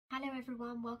Hello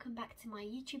everyone, welcome back to my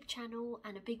YouTube channel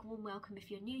and a big warm welcome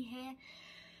if you're new here.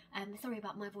 Sorry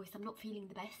about my voice, I'm not feeling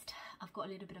the best. I've got a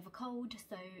little bit of a cold,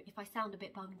 so if I sound a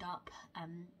bit bunged up,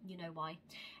 you know why.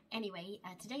 Anyway,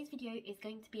 today's video is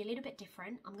going to be a little bit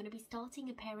different. I'm going to be starting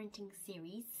a parenting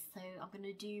series, so I'm going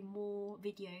to do more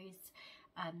videos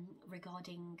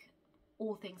regarding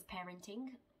all things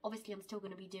parenting. Obviously, I'm still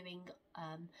going to be doing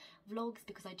vlogs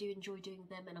because I do enjoy doing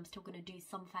them, and I'm still going to do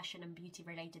some fashion and beauty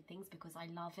related things because I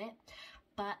love it.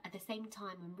 But at the same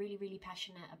time, I'm really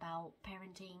passionate about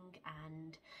parenting,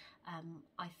 and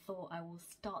I thought I will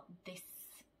start this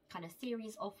kind of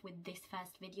series off with this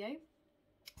first video.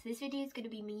 So this video is going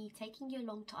to be me taking you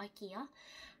along to IKEA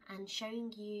and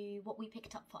showing you what we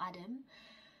picked up for Adam.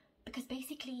 Because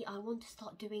basically I want to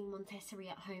start doing Montessori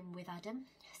at home with Adam,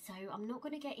 so I'm not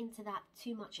going to get into that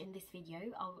too much in this video.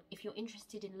 If you're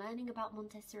interested in learning about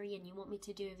Montessori and you want me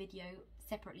to do a video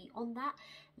separately on that,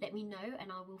 let me know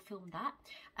and I will film that.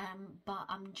 But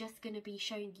I'm just going to be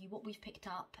showing you what we've picked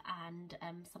up and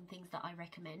some things that I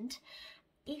recommend.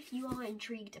 If you are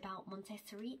intrigued about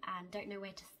Montessori and don't know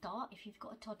where to start, if you've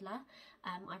got a toddler,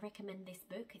 I recommend this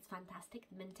book. It's fantastic,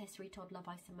 The Montessori Toddler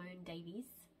by Simone, Davies.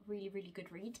 Really good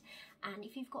read. And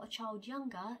if you've got a child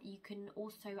younger, you can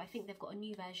also, I think they've got a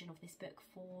new version of this book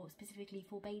for specifically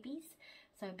for babies,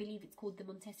 so I believe it's called the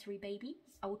Montessori Baby.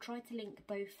 I will try to link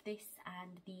both this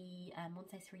and the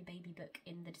Montessori Baby book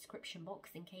in the description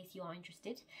box in case you are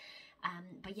interested.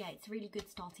 But yeah, it's a really good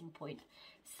starting point.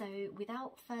 So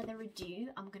without further ado,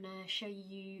 I'm gonna show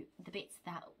you the bits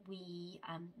that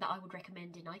that I would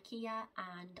recommend in IKEA,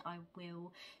 and I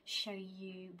will show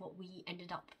you what we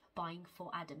ended up buying for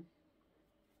Adam.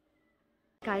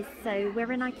 Guys, so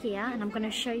we're in IKEA and I'm going to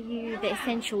show you the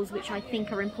essentials which I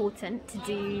think are important to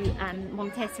do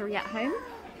Montessori at home.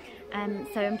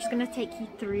 So I'm just going to take you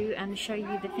through and show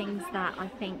you the things that I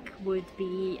think would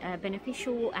be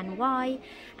beneficial and why.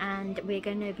 And we're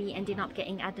going to be ending up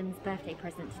getting Adam's birthday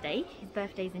present today. His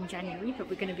birthday's in January, but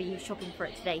we're going to be shopping for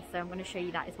it today, so I'm going to show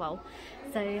you that as well.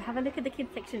 So have a look at the kids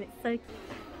section, it's so cute.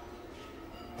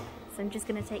 So I'm just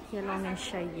going to take you along and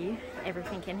show you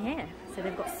everything in here. So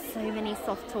they've got so many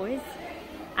soft toys.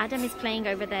 Adam is playing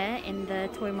over there in the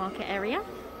toy market area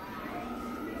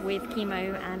with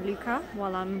Chemo and Luca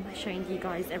while I'm showing you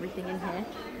guys everything in here.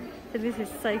 So this is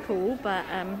so cool, but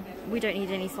we don't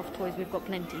need any soft toys, we've got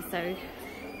plenty. So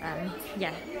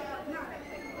yeah,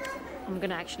 I'm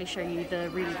going to actually show you the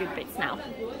really good bits now.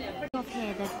 Off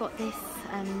here they've got this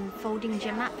folding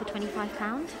gym mat for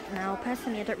 £25. Now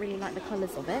personally I don't really like the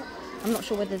colours of it. I'm not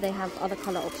sure whether they have other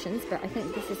colour options, but I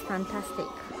think this is fantastic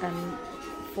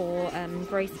for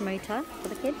gross motor for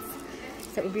the kids.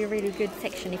 So it would be a really good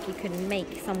section if you can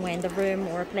make somewhere in the room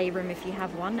or a playroom, if you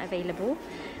have one available,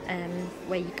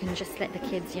 where you can just let the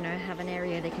kids, you know, have an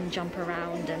area they can jump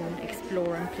around and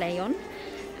explore and play on.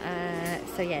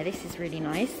 So yeah, this is really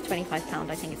nice. £25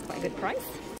 I think is quite a good price.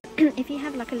 If you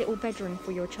have like a little bedroom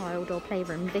for your child or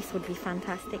playroom, this would be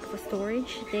fantastic for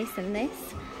storage, this and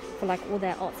this, for like all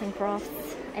their arts and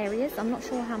crafts areas. I'm not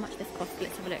sure how much this costs,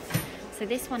 let's have a look. So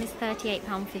this one is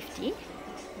 £38.50, it's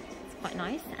quite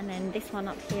nice. And then this one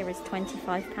up here is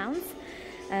 £25.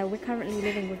 We're currently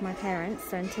living with my parents,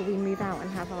 so until we move out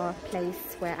and have our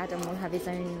place where Adam will have his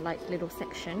own like little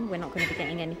section, we're not going to be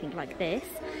getting anything like this,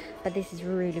 but this is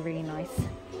really nice.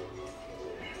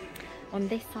 On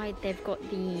this side they've got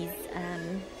these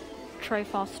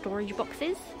Trofast storage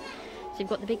boxes. So you've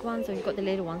got the big ones or you've got the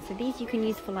little ones. So these you can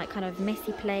use for like kind of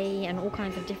messy play and all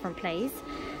kinds of different plays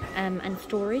and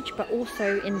storage, but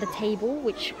also in the table,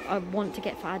 which I want to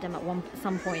get for Adam at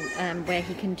some point, where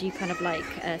he can do kind of like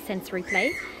sensory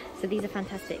play. So these are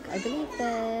fantastic. I believe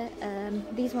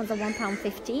these ones are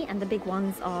 £1.50 and the big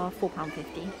ones are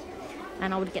 £4.50.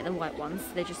 And I would get the white ones,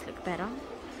 they just look better.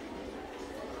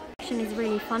 Is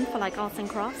really fun for like arts and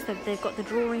crafts. So they've got the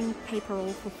drawing paper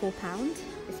all for £4.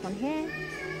 This one here.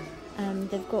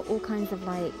 They've got all kinds of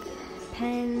like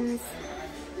pens.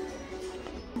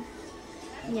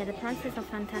 Yeah, the prices are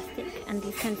fantastic, and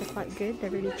these pens are quite good. They're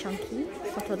really chunky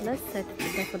for toddlers, so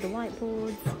they're for the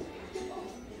whiteboards.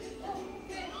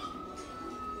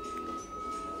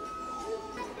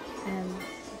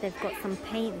 They've got some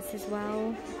paints as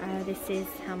well. This is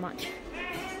how much?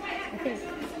 I think,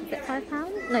 is it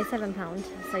 £5? No, £7.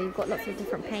 So you've got lots of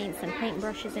different paints and paint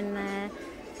brushes in there,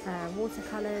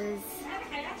 watercolours.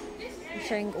 I'm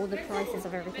showing all the prices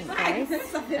of everything, guys. We've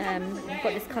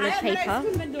got this coloured paper,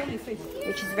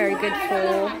 which is very good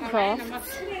for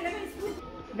crafts.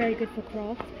 Very good for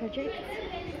craft projects.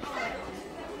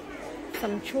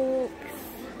 Some chalks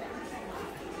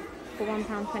for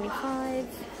 £1.25.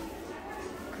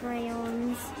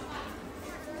 Crayons.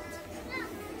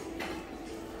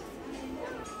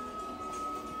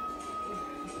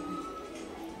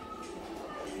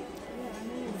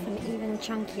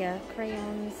 chunkier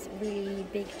crayons, really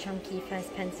big chunky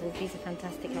first pencils. These are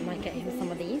fantastic. I might get him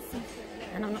some of these.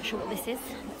 And I'm not sure what this is.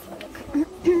 Let's have a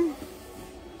look.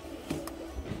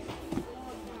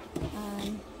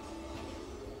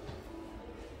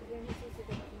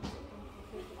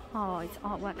 Oh, it's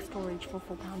artwork storage for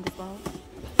 £4 as well.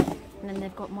 And then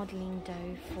they've got modelling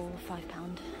dough for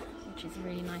 £5, which is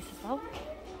really nice as well.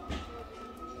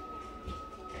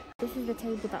 This is the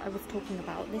table that I was talking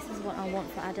about. This is what I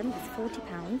want for Adam. It's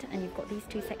 £40 and you've got these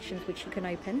two sections which you can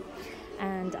open.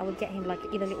 And I would get him like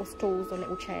either little stools or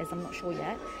little chairs, I'm not sure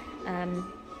yet.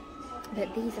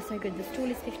 But these are so good. The stool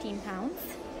is £15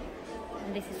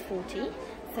 and this is 40.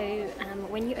 So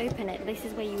when you open it, this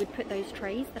is where you would put those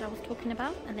trays that I was talking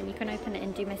about, and then you can open it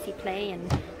and do messy play and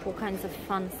all kinds of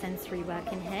fun sensory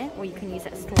work in here, or you can use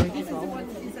it as storage as well.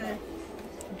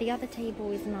 The other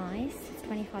table is nice, it's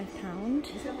 £25,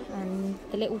 and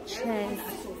the little chairs,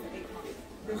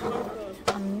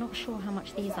 I'm not sure how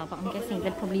much these are, but I'm guessing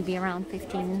they'll probably be around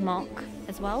 15 mark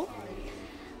as well.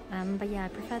 But yeah, I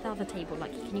prefer the other table.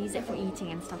 Like, you can use it for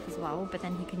eating and stuff as well, but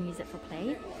then you can use it for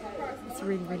play. It's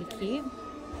really, really cute.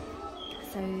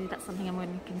 So that's something I'm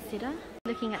going to consider.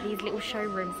 Looking at these little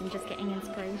showrooms and just getting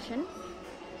inspiration.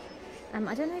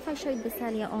 I don't know if I showed this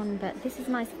earlier on, but this is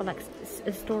nice for like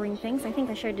storing things. I think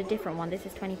I showed a different one. This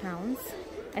is £20.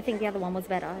 I think the other one was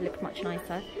better. It looked much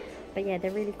nicer. But yeah,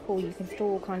 they're really cool. You can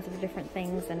store all kinds of different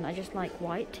things, and I just like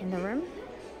white in the room.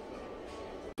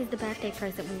 This is the birthday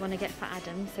present we want to get for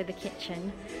Adam, so the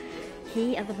kitchen.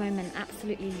 He at the moment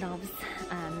absolutely loves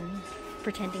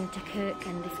pretending to cook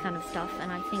and this kind of stuff,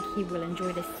 and I think he will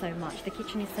enjoy this so much. The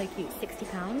kitchen is so cute,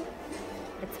 £60.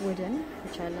 It's wooden,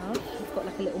 which I love. It's got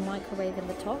like a little microwave in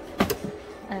the top.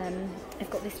 I've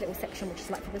got this little section which is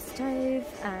like for the stove.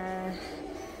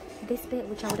 This bit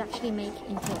which I would actually make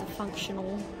into a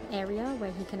functional area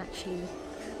where he can actually,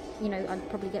 you know, I'd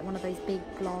probably get one of those big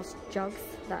glass jugs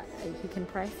that he can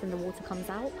press and the water comes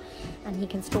out, and he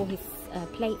can store his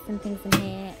plates and things in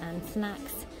here and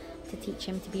snacks to teach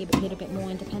him to be a little bit more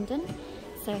independent.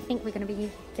 So I think we're going to be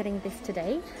getting this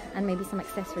today, and maybe some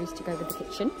accessories to go with the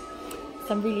kitchen.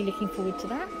 So I'm really looking forward to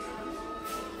that.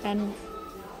 And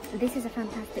this is a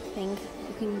fantastic thing.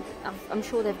 I'm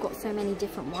sure they've got so many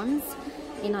different ones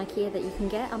in IKEA that you can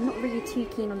get. I'm not really too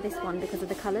keen on this one because of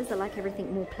the colours. I like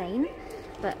everything more plain.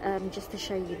 But just to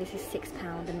show you, this is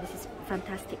 £6 and this is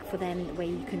fantastic for them, where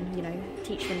you can, you know,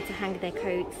 teach them to hang their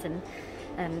coats and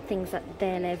things at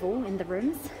their level in the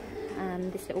rooms.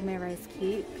 This little mirror is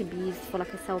cute. Could be used for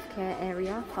like a self-care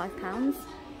area, £5.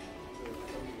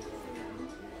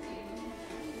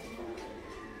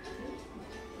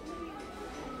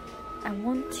 I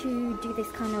want to do this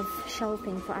kind of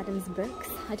shelving for Adam's books.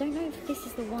 I don't know if this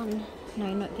is the one.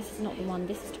 No, this is not the one.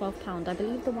 This is £12. I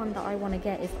believe the one that I want to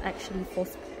get is actually for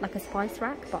like a spice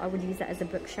rack, but I would use it as a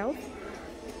bookshelf.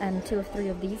 2 or 3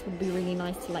 of these would be really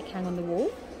nice to like hang on the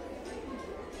wall.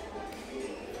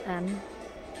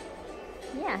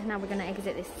 Yeah, now we're going to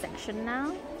exit this section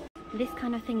now. This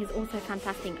kind of thing is also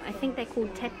fantastic. I think they're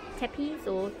called teppies,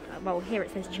 or, well, here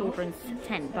it says children's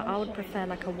tent, but I would prefer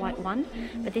like a white one.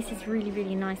 But this is really,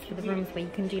 really nice for the rooms where you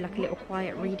can do like a little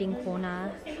quiet reading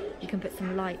corner. You can put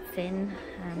some lights in.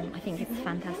 I think it's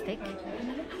fantastic.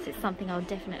 So it's something I'll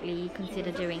definitely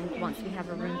consider doing once we have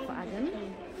a room for Adam.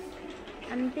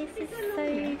 And this is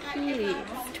so cute.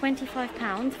 It's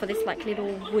 £25 for this like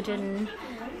little wooden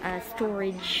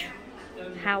storage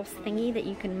house thingy that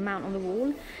you can mount on the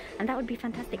wall, and that would be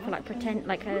fantastic for like pretend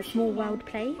like a small world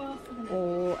play,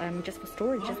 or just for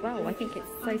storage as well. I think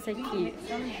it's so cute.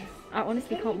 I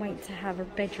honestly can't wait to have a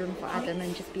bedroom for Adam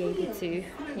and just be able to,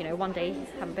 you know, one day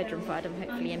have a bedroom for Adam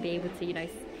hopefully, and be able to, you know,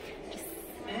 just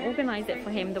organize it for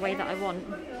him the way that I want.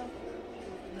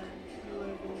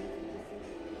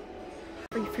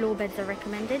 3 floor beds are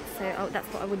recommended, so that's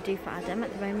what I would do for Adam.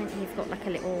 At the moment he's got like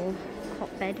a little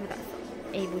cot bed that's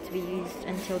able to be used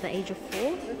until the age of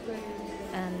 4,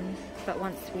 but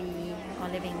once we are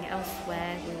living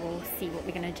elsewhere we will see what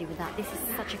we're going to do with that. This is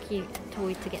such a cute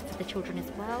toy to get to the children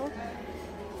as well.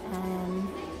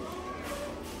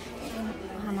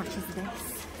 How much is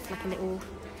this? It's like a little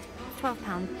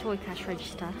 £12 toy cash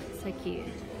register. So cute.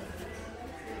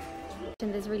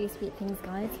 And there's really sweet things,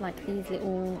 guys, like these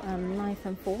little knife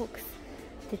and forks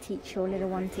to teach your little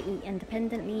one to eat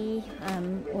independently,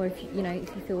 or if you know,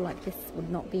 if you feel like this would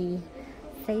not be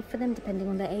safe for them depending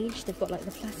on their age. They've got like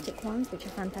the plastic ones which are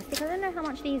fantastic. I don't know how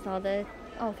much these are. They're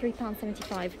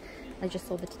 £3.75. I just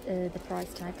saw the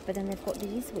price tag. But then they've got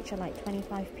these which are like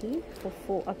 25p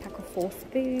for a pack of 4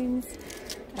 spoons.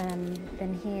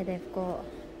 Then here they've got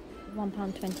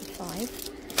 £1.25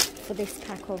 for this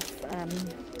pack of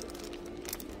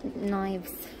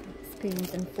knives,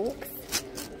 spoons and forks.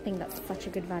 I think that's such a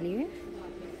good value.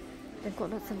 They've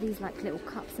got lots of these like little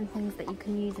cups and things that you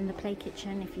can use in the play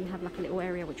kitchen if you have like a little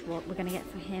area, which we're going to get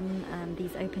for him,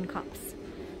 these open cups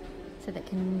so they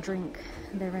can drink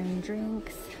their own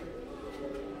drinks.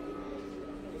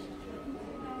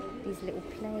 These little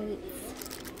plates,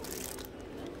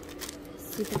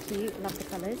 super cute, love the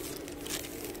colours.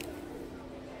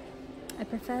 I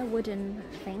prefer wooden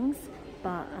things,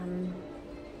 but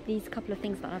these couple of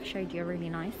things that I've showed you are really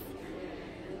nice.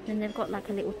 Then they've got like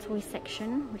a little toy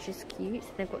section, which is cute. So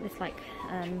they've got this like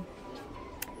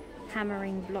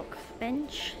hammering block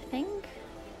bench thing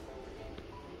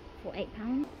for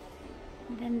 £8.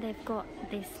 Then they've got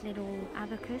this little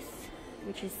abacus,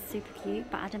 which is super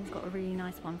cute, but Adam's got a really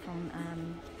nice one from,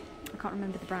 I can't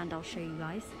remember the brand, I'll show you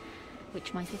guys,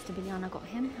 which my sister Biljana got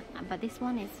him. But this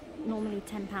one is normally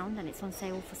 £10 and it's on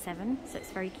sale for £7, so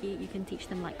it's very cute. You can teach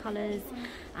them like colours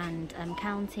and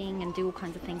counting and do all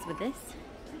kinds of things with this.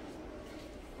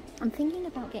 I'm thinking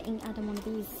about getting Adam one of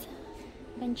these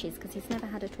benches because he's never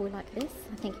had a toy like this.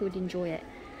 I think he would enjoy it.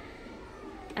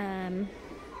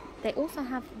 They also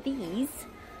have these,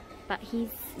 but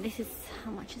this is,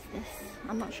 how much is this?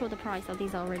 I'm not sure the price. Oh,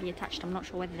 these are already attached. I'm not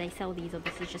sure whether they sell these or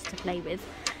this is just to play with.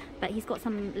 But he's got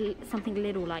something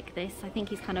little like this. I think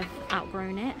he's kind of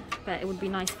outgrown it, but it would be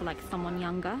nice for like someone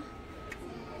younger.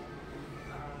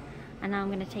 And now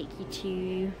I'm going to take you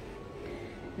to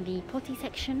the potty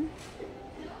section.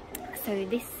 So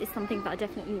this is something that I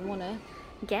definitely want to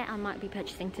get. I might be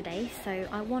purchasing today. So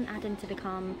I want Adam to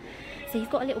become, so he's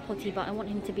got a little potty, but I want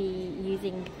him to be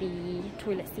using the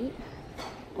toilet seat,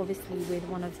 obviously with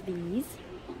one of these.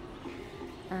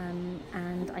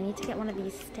 And I need to get one of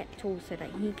these step tools so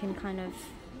that he can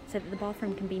so that the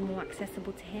bathroom can be more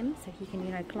accessible to him, so he can,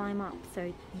 you know, climb up, so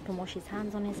he can wash his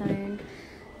hands on his own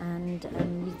and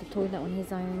use the toilet on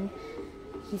his own.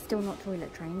 He's still not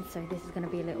toilet trained, so this is going to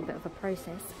be a little bit of a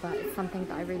process, but it's something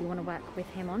that I really want to work with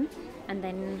him on. And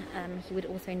then he would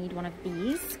also need one of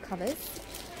these covers.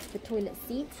 The toilet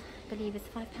seat, I believe, is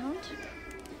 £5.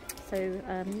 So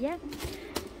yeah,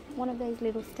 one of those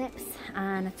little steps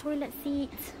and a toilet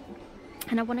seat.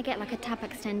 And I want to get like a tap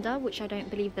extender, which I don't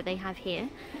believe that they have here,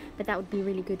 but that would be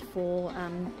really good for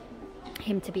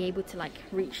him to be able to like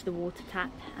reach the water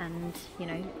tap and, you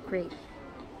know, create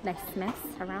less mess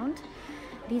around.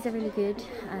 These are really good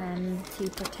to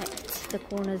protect the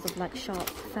corners of like sharp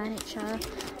furniture.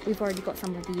 We've already got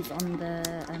some of these on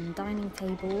the dining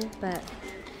table, but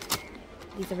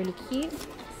these are really cute.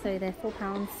 So they're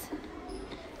 £4.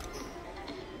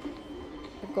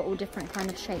 They've got all different kind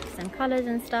of shapes and colours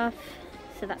and stuff,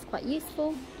 so that's quite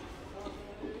useful.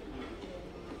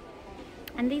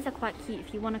 And these are quite cute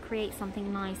if you want to create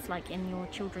something nice like in your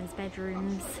children's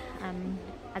bedrooms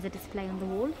as a display on the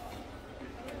wall.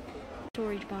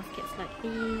 Storage baskets like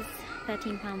these,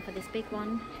 £13 for this big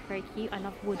one, very cute. I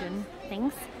love wooden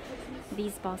things.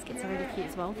 These baskets are really cute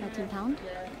as well, £13.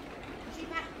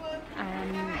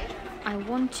 I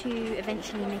want to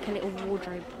eventually make a little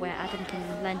wardrobe where Adam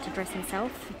can learn to dress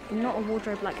himself. Not a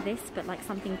wardrobe like this, but like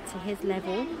something to his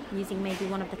level, using maybe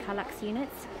one of the Kallax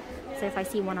units. So if I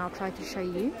see one, I'll try to show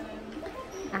you.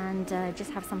 And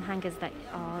just have some hangers that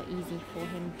are easy for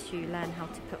him to learn how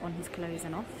to put on his clothes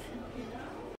and off.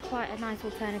 Quite a nice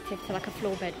alternative to like a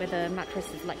floor bed where the mattress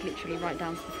is like literally right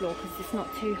down to the floor, because it's not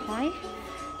too high.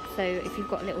 So if you've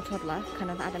got a little toddler,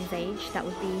 kind of Adam's age, that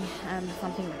would be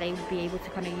something that they would be able to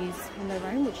kind of use on their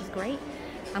own, which is great.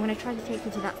 I'm going to try to take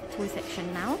you to that toy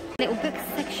section now. Little books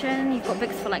section, you've got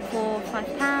books for like £4 or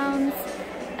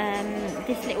 £5.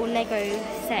 This little Lego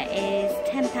set is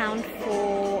 £10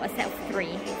 for a set of 3.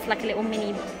 It's like a little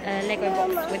mini Lego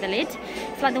box with a lid.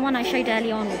 It's like the one I showed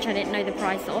early on, which I didn't know the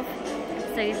price of.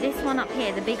 So this one up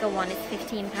here, the bigger one, is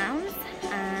 £15,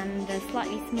 and the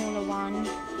slightly smaller one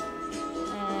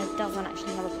doesn't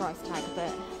actually have a price tag,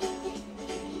 but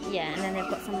yeah. And then they've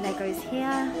got some Legos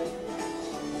here.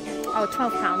 Oh,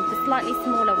 £12. The slightly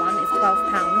smaller one is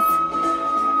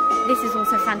 £12. This is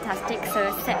also fantastic. So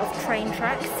a set of train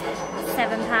tracks,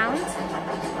 £7.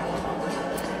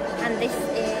 And this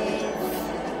is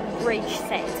bridge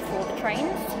set for the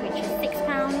trains, which is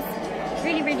 £6.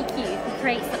 Really, really cute. You can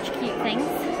create such cute things.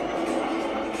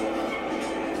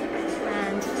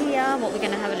 And here, what we're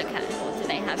going to have a look at, what do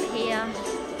they have here?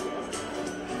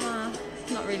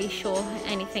 Not really sure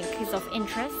anything is of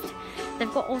interest.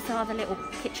 They've got also other little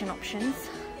kitchen options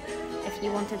if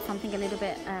you wanted something a little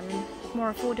bit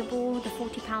more affordable. The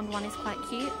 £40 one is quite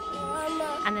cute,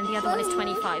 and then the other one is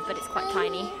 £25, but it's quite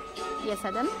tiny. Yes,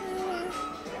 Adam?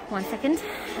 1 second.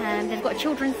 They've got a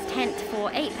children's tent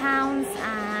for £8,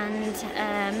 and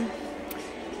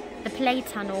the play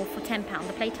tunnel for £10.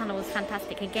 The play tunnel was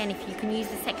fantastic. Again, if you can use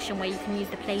the section where you can use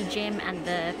the play gym and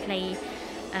the play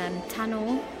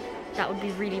tunnel, that would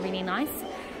be really, really nice.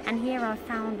 And here I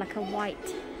found like a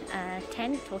white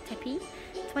tent or tepi,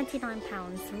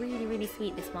 £29. Really, really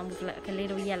sweet, this one with like a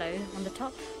little yellow on the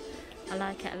top. I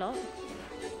like it a lot.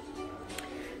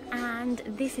 And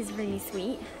this is really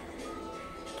sweet.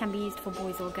 Can be used for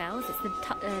boys or girls. It's the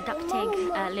duct egg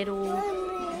little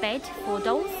bed for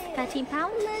dolls, £13.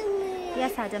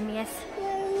 Yes, Adam, yes.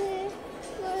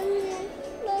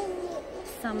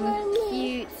 Some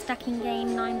cute stacking game,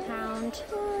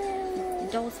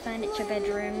 £9. Dolls furniture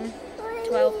bedroom,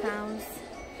 £12.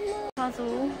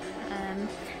 Puzzle,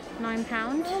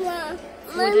 £9.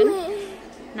 Wooden,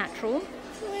 natural.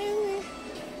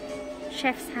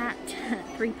 Chef's hat,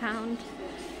 £3,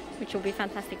 which will be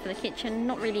fantastic for the kitchen.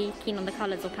 Not really keen on the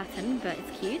colours or pattern, but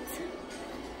it's cute.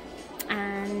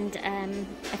 And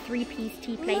a 3-piece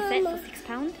tea play set for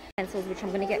 £6. Pencils, which I'm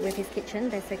going to get with his kitchen.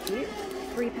 They're so cute.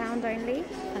 £3 only.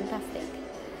 Fantastic.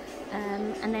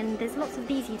 And then there's lots of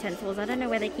these utensils. I don't know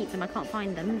where they keep them. I can't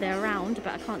find them. They're around,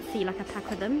 but I can't see like a pack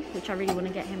of them, which I really want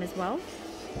to get him as well.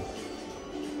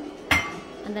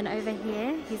 And then over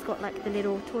here, he's got like the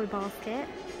little toy basket.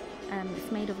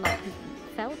 It's made of like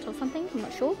felt or something, I'm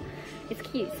not sure. It's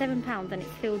cute, £7, and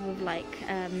it's filled with like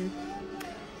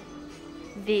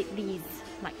these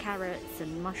like carrots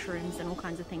and mushrooms and all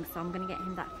kinds of things. So I'm going to get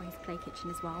him that for his play kitchen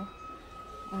as well.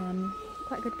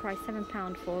 Quite a good price,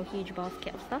 £7 for a huge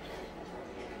basket of stuff.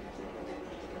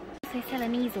 They sell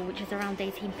an easel which is around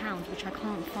 £18, which I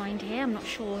can't find here. I'm not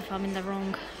sure if I'm in the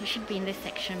wrong. It should be in this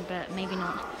section, but maybe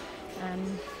not.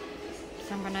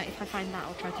 So I'm gonna, if I find that,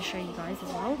 I'll try to show you guys as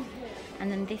well. And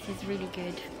then this is really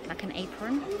good, like an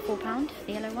apron, £4,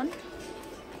 the yellow one,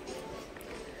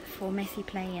 for messy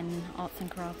play and arts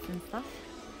and crafts and stuff.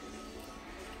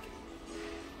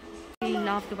 I really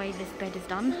love the way this bed is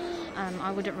done.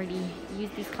 I wouldn't really use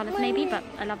these colours maybe, but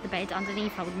I love the bed.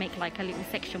 Underneath I would make like a little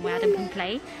section where Adam can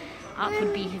play. Up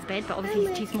would be his bed, but obviously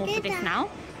he's too small for this now.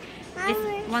 This,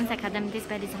 one sec Adam, this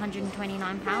bed is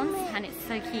 £129 and it's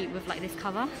so cute with like this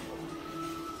cover.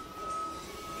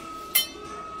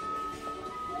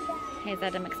 Here's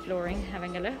Adam exploring,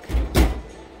 having a look.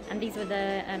 And these were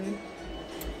the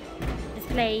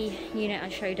display unit I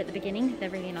showed at the beginning. They're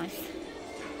really nice.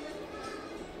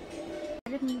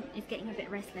 Adam is getting a bit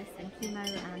restless, and Chemo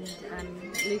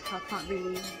and Luca can't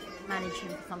really manage him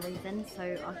for some reason, so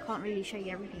I can't really show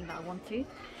you everything that I want to.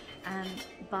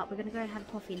 But we're going to go and have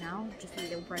coffee now, just a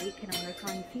little break, and I'm going to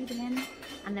try and feed him,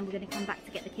 and then we're going to come back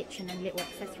to get the kitchen and little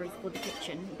accessories for the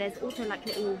kitchen. There's also like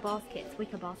little baskets,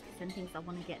 wicker baskets and things I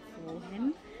want to get for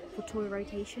him for toy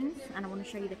rotations, and I want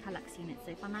to show you the Kallax unit,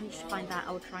 so if I manage to find that,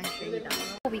 I'll try and show you that.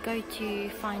 Before we go to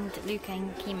find Luca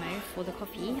and Chemo for the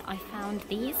coffee, I found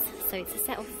these. So it's a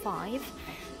set of 5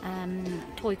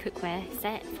 toy cookware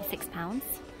set for £6.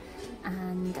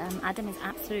 And Adam is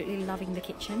absolutely loving the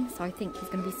kitchen, so I think he's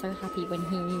going to be so happy when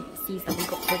he sees that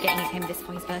we're getting him this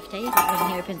for his birthday. Like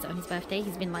when he opens it on his birthday,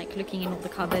 he's been like looking in all the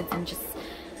cupboards and just,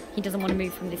 he doesn't want to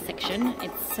move from this section.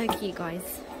 It's so cute,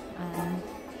 guys.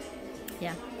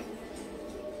 Yeah.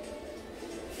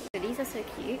 So these are so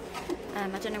cute. I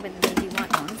don't know whether they do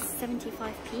white ones.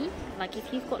 75p. Like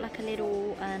if you've got like a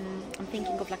little, I'm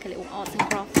thinking of like a little arts and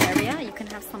crafts area, you can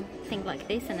have something like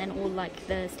this, and then all like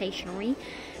the stationery,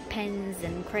 pens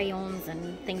and crayons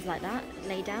and things like that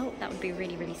laid out. That would be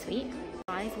really, really sweet.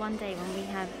 Guys, one day when we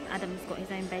have, Adam's got his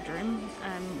own bedroom,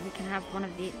 we can have one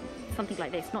of the, something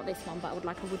like this, not this one, but I would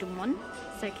like a wooden one.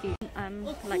 So cute.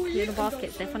 Like little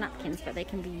baskets, they're for napkins, but they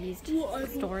can be used for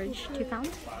storage. £2.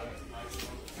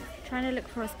 Trying to look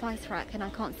for a spice rack and I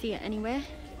can't see it anywhere,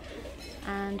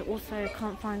 and also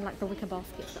can't find like the wicker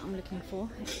baskets that I'm looking for.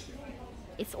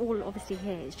 It's all obviously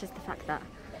here, it's just the fact that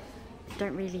I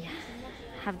don't really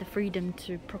have the freedom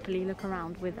to properly look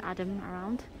around with Adam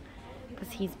around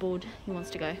because he's bored, he wants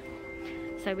to go.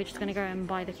 So we're just going to go and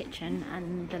buy the kitchen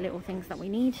and the little things that we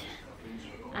need,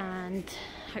 and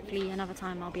hopefully another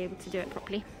time I'll be able to do it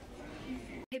properly.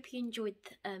 Hope you enjoyed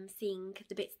seeing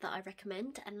the bits that I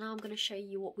recommend, and now I'm going to show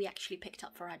you what we actually picked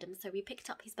up for Adam. So we picked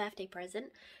up his birthday present,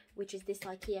 which is this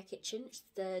IKEA kitchen. It's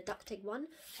the duct egg one.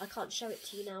 I can't show it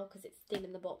to you now because it's still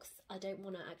in the box. I don't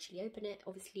want to actually open it,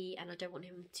 obviously, and I don't want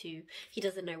him to, he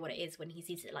doesn't know what it is when he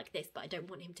sees it like this, but I don't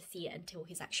want him to see it until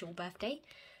his actual birthday.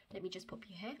 Let me just pop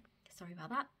you here. Sorry about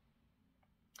that.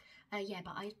 Yeah,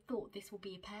 but I thought this will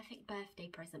be a perfect birthday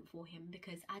present for him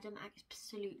because Adam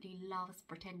absolutely loves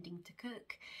pretending to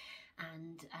cook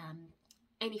and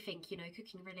anything, you know,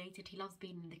 cooking related. He loves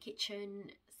being in the kitchen,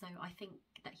 so I think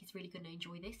that that he's really going to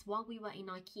enjoy this. While we were in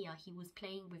IKEA, he was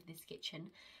playing with this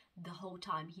kitchen the whole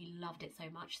time. He loved it so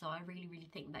much, so I really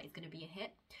think that it's going to be a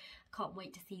hit. Can't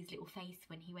wait to see his little face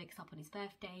when he wakes up on his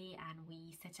birthday and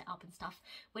we set it up and stuff.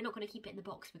 We're not going to keep it in the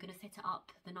box, we're going to set it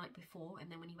up the night before, and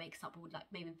then when he wakes up we'll like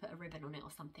maybe put a ribbon on it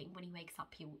or something. When he wakes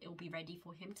up it'll be ready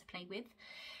for him to play with.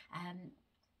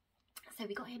 So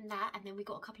we got him that, and then we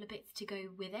got a couple of bits to go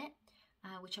with it,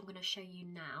 which I'm going to show you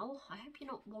now. I hope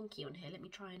you're not wonky on here. Let me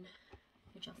try and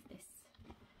adjust this.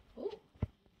 Oh,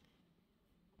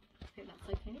 hope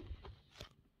that's okay.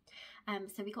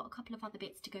 So we got a couple of other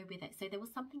bits to go with it. So there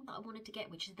was something that I wanted to get,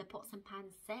 which is the pots and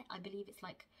pans set. I believe it's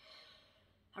like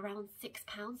around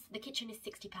 £6. The kitchen is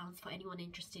 £60 for anyone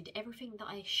interested. Everything that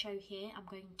I show here I'm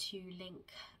going to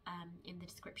link in the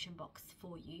description box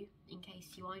for you, in case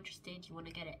you are interested, you want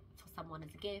to get it for someone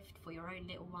as a gift, for your own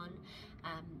little one.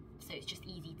 So it's just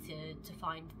easy to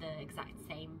find the exact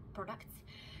same products.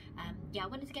 Yeah, I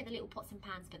wanted to get the little pots and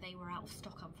pans, but they were out of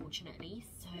stock unfortunately,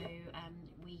 so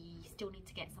we still need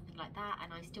to get something like that,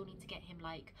 and I still need to get him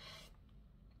like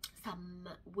some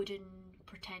wooden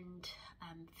pretend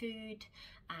food,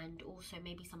 and also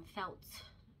maybe some felt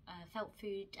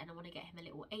food, and I want to get him a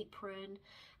little apron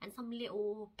and some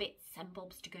little bits and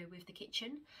bobs to go with the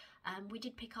kitchen. We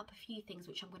did pick up a few things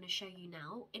which I'm going to show you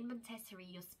now. In Montessori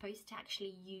you're supposed to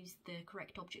actually use the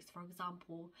correct objects. For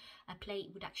example, a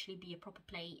plate would actually be a proper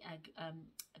plate,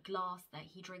 a glass that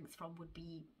he drinks from would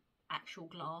be actual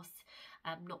glass,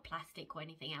 not plastic or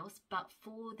anything else. But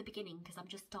for the beginning, because I'm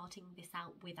just starting this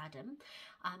out with Adam,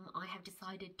 I have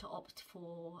decided to opt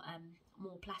for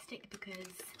more plastic,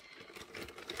 because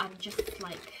I'm just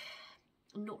like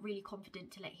not really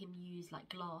confident to let him use like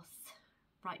glass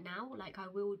right now. Like I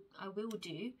will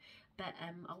do, but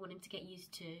I want him to get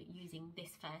used to using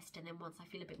this first, and then once I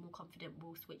feel a bit more confident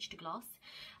we'll switch to glass.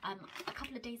 A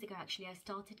couple of days ago actually I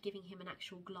started giving him an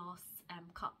actual glass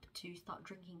cup to start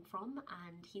drinking from,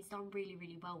 and he's done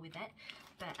really well with it.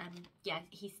 But yeah,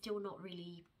 he's still not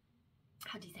really,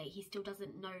 how do you say, he still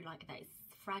doesn't know like that it's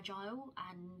fragile,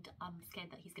 and I'm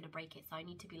scared that he's going to break it, so I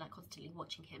need to be like constantly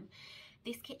watching him.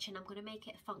 This kitchen I'm going to make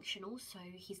it functional, so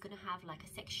he's going to have like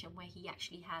a section where he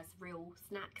actually has real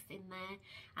snacks in there,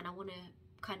 and I want to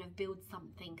kind of build some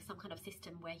kind of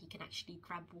system where he can actually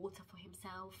grab water for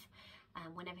himself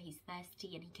whenever he's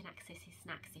thirsty, and he can access his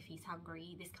snacks if he's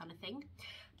hungry, this kind of thing.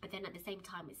 But then at the same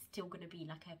time it's still going to be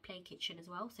like a play kitchen as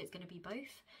well, so it's going to be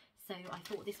both. So I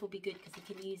thought this will be good because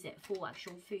he can use it for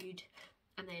actual food,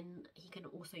 and then he can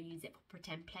also use it for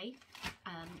pretend play.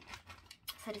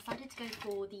 So I decided to go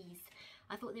for these.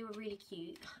 I thought they were really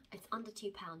cute. It's under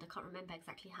 £2, I can't remember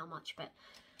exactly how much, but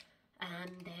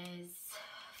there's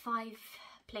 5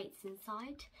 plates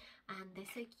inside, and they're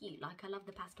so cute. Like, I love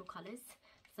the pastel colours.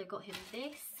 So got him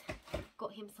this,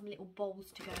 got him some little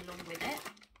bowls to go along with it,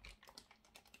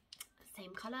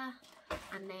 same colour,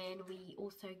 and then we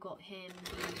also got him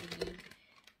the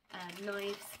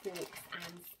knives, forks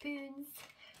and spoons,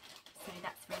 so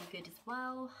that's really good as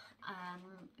well.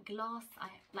 Glass,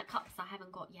 like cups I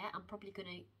haven't got yet. I'm probably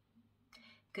gonna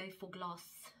go for glass,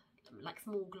 like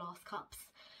small glass cups,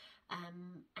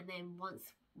 and then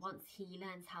once he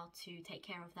learns how to take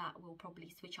care of that, we'll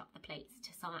probably switch up the plates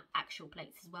to some actual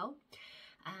plates as well.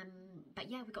 But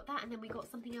yeah, we got that, and then we got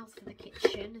something else for the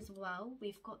kitchen as well.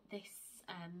 We've got this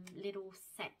little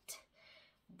set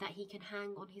that he can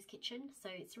hang on his kitchen, so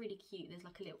it's really cute. There's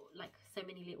like a little, like so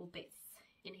many little bits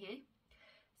in here,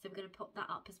 so we're going to pop that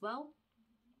up as well.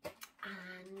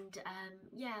 And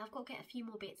yeah, I've got to get a few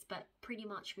more bits, but pretty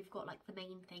much we've got like the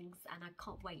main things, and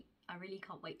I really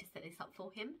can't wait to set this up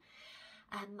for him.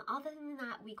 Other than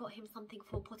that, we got him something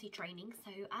for potty training.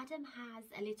 So Adam has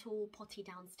a little potty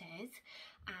downstairs,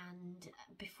 and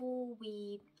before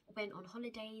we went on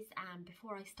holidays and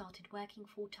before I started working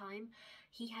full time,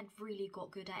 he had really got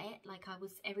good at it. Like, I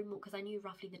was every morning, because I knew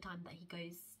roughly the time that he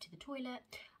goes to the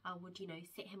toilet, I would, you know,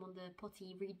 sit him on the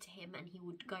potty, read to him, and he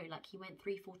would go. Like, he went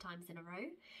 3-4 times in a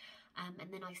row. And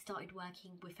then I started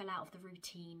working, we fell out of the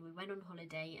routine, we went on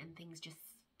holiday, and things just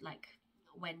like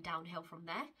went downhill from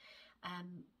there.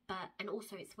 And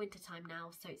also it's winter time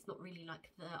now, so it's not really like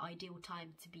the ideal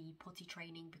time to be potty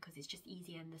training, because it's just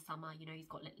easier in the summer, you know, he's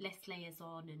got less layers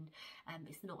on, and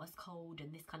it's not as cold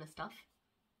and this kind of stuff.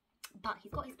 But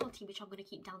he's got his potty, which I'm going to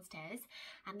keep downstairs,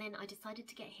 and then I decided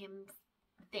to get him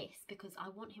this because I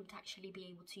want him to actually be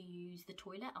able to use the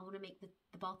toilet. I want to make the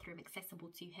bathroom accessible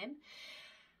to him.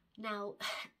 Now,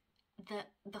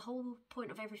 the whole point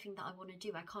of everything that I want to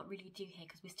do, I can't really do here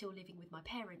because we're still living with my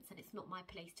parents, and it's not my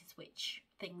place to switch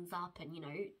things up, and, you know,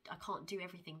 I can't do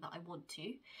everything that I want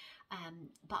to.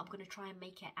 But I'm going to try and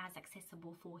make it as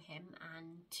accessible for him,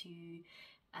 and to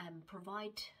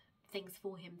provide things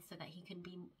for him so that he can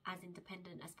be as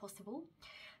independent as possible.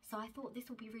 So I thought this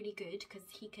will be really good because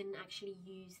he can actually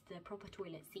use the proper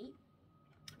toilet seat.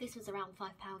 This was around £5,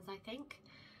 I think.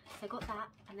 So I got that,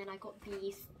 and then I got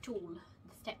the stool,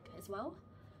 the step as well,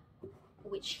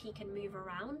 which he can move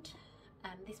around.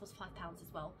 This was £5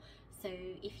 as well. So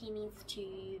if he needs to,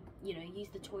 you know, use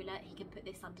the toilet, he can put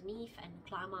this underneath and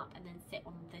climb up and then sit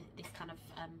on this kind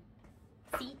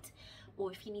of seat.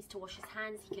 Or if he needs to wash his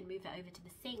hands, he can move it over to the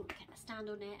sink, stand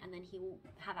on it, and then he will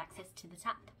have access to the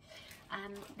tap.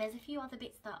 There's a few other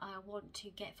bits that I want to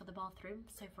get for the bathroom.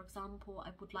 So for example,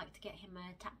 I would like to get him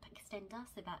a tap extender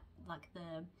so that like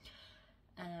the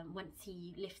once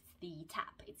he lifts the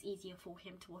tap, it's easier for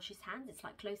him to wash his hands. It's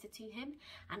like closer to him.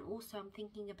 And also I'm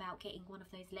thinking about getting one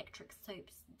of those electric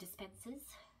soaps dispensers.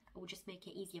 It will just make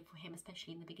it easier for him,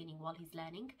 especially in the beginning while he's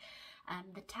learning.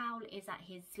 The towel is at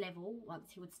his level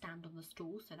once he would stand on the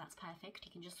stool, so that's perfect. He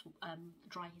can just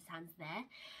dry his hands there.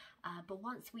 But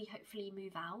once we hopefully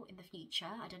move out in the future,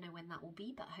 I don't know when that will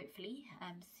be, but hopefully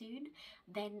soon,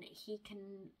 then he can,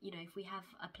 you know, if we have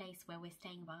a place where we're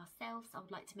staying by ourselves, I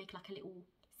would like to make like a little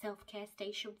self-care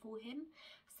station for him.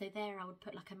 So there I would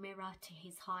put like a mirror to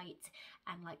his height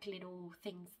and like little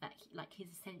things that like his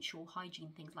essential hygiene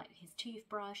things, like his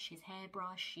toothbrush, his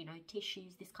hairbrush, you know,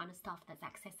 tissues, this kind of stuff that's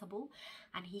accessible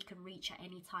and he can reach at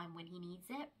any time when he needs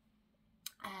it.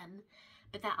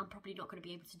 But that I'm probably not going to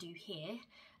be able to do here,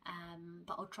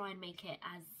 but I'll try and make it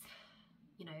as,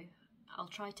 you know, I'll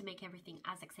try to make everything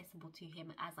as accessible to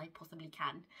him as I possibly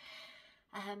can.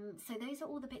 So those are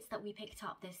all the bits that we picked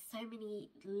up. There's so many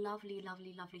lovely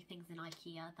things in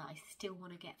IKEA that I still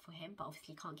want to get for him, but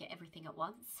obviously can't get everything at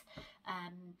once.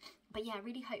 But yeah, I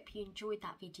really hope you enjoyed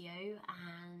that video,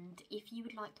 and if you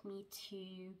would like me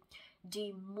to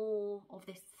do more of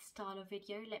this style of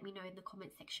video, let me know in the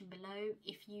comment section below.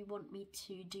 If you want me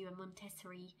to do a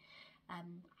Montessori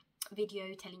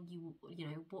video telling you, you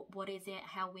know, what is it,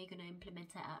 how we're going to implement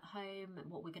it at home,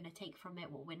 and what we're going to take from it,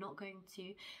 what we're not going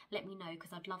to, let me know,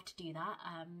 because I'd love to do that.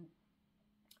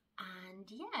 And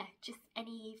yeah, just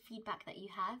any feedback that you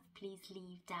have, please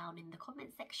leave down in the comment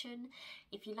section.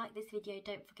 If you like this video,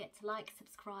 don't forget to like,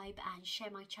 subscribe and share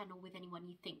my channel with anyone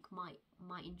you think might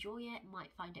enjoy it,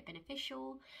 might find it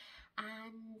beneficial.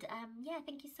 And yeah,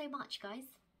 thank you so much, guys.